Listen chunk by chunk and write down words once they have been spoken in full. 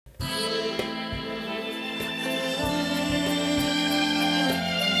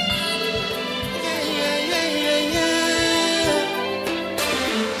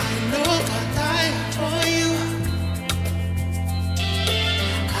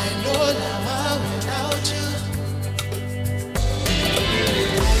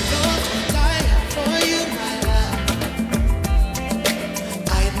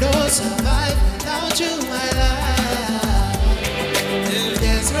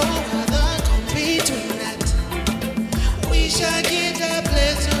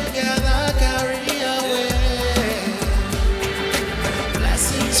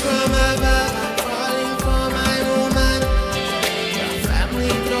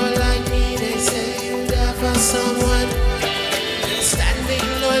for someone. Standing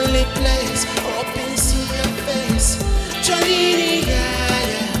lonely place, hoping see your face. Jolene,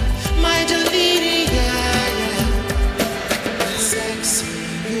 yeah, yeah, my Jolene, yeah, yeah. Sexy,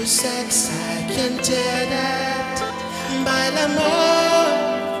 you sex, I can tell that. Bailamos.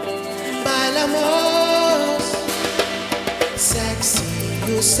 Sexy,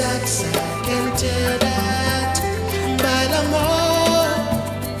 you sex, I can tell that. Bailamos.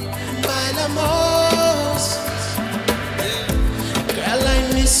 Girl, I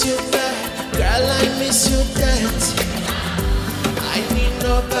miss you bad. Girl, I miss you dead. I need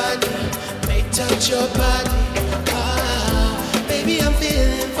nobody, may touch your body. Baby, I'm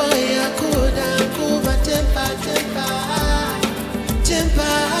feeling for you. Cool down, cool, but temper.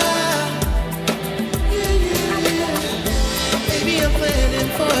 Baby, I'm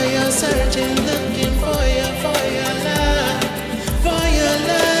planning for you, searching, looking for your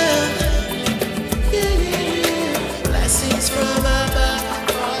love, yeah. Blessings from above,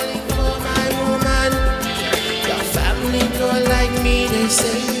 falling for my woman. Your family grow like me, they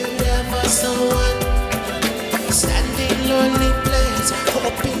say you there for someone. Standing lonely place,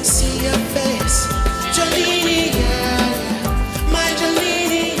 hoping see your face. Jolene, yeah, my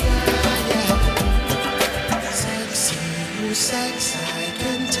Jolene, yeah. Sexy, you sex, I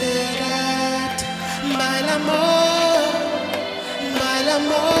can tell that. Bailamos.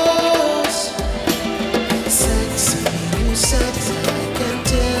 Sexy, you sex, I can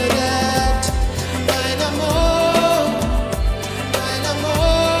tell that. Bailamos.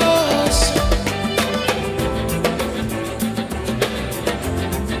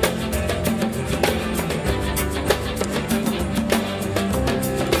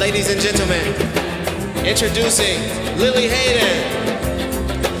 Ladies and gentlemen, introducing Lili Hayden.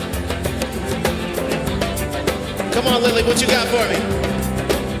 Come on, Lili, what you got for me?